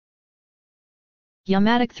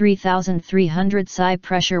YAMATIC 3300 PSI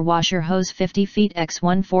pressure washer hose 50 feet x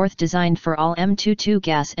 1/4 designed for all M22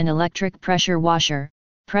 gas and electric pressure washer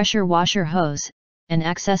hose, and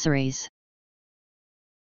accessories.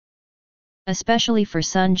 Especially for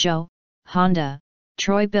Sunjo, Honda,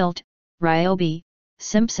 Troy Bilt, Ryobi,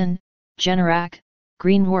 Simpson, Generac,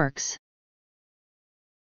 Greenworks.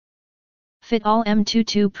 Fit all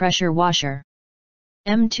M22 pressure washer.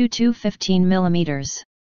 M22 15 mm.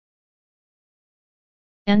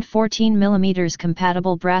 And 14 mm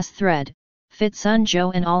compatible brass thread, fit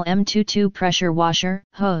Sunjo and all M22 pressure washer,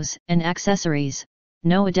 hose, and accessories,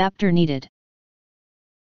 no adapter needed.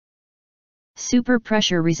 Super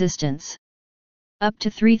pressure resistance. Up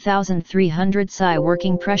to 3300 PSI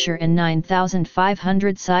working pressure and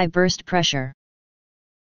 9500 PSI burst pressure.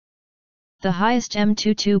 The highest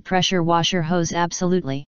M22 pressure washer hose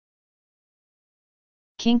absolutely.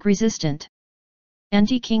 Kink resistant.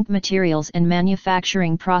 Anti-kink materials and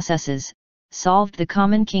manufacturing processes solved the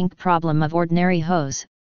common kink problem of ordinary hose,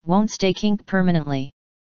 won't stay kink permanently.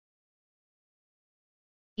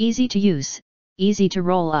 Easy to use, easy to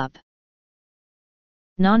roll up.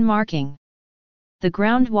 Non-marking. The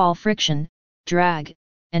ground wall friction, drag,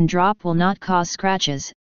 and drop will not cause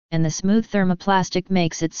scratches, and the smooth thermoplastic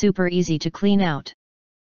makes it super easy to clean out.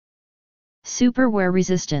 Super wear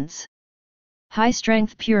resistance. High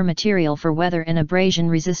strength pure material for weather and abrasion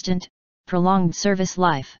resistant, prolonged service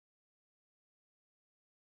life.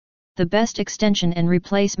 The best extension and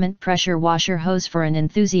replacement pressure washer hose for an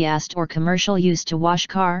enthusiast or commercial use to wash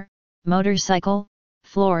car, motorcycle,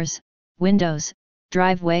 floors, windows,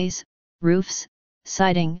 driveways, roofs,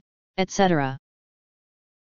 siding, etc.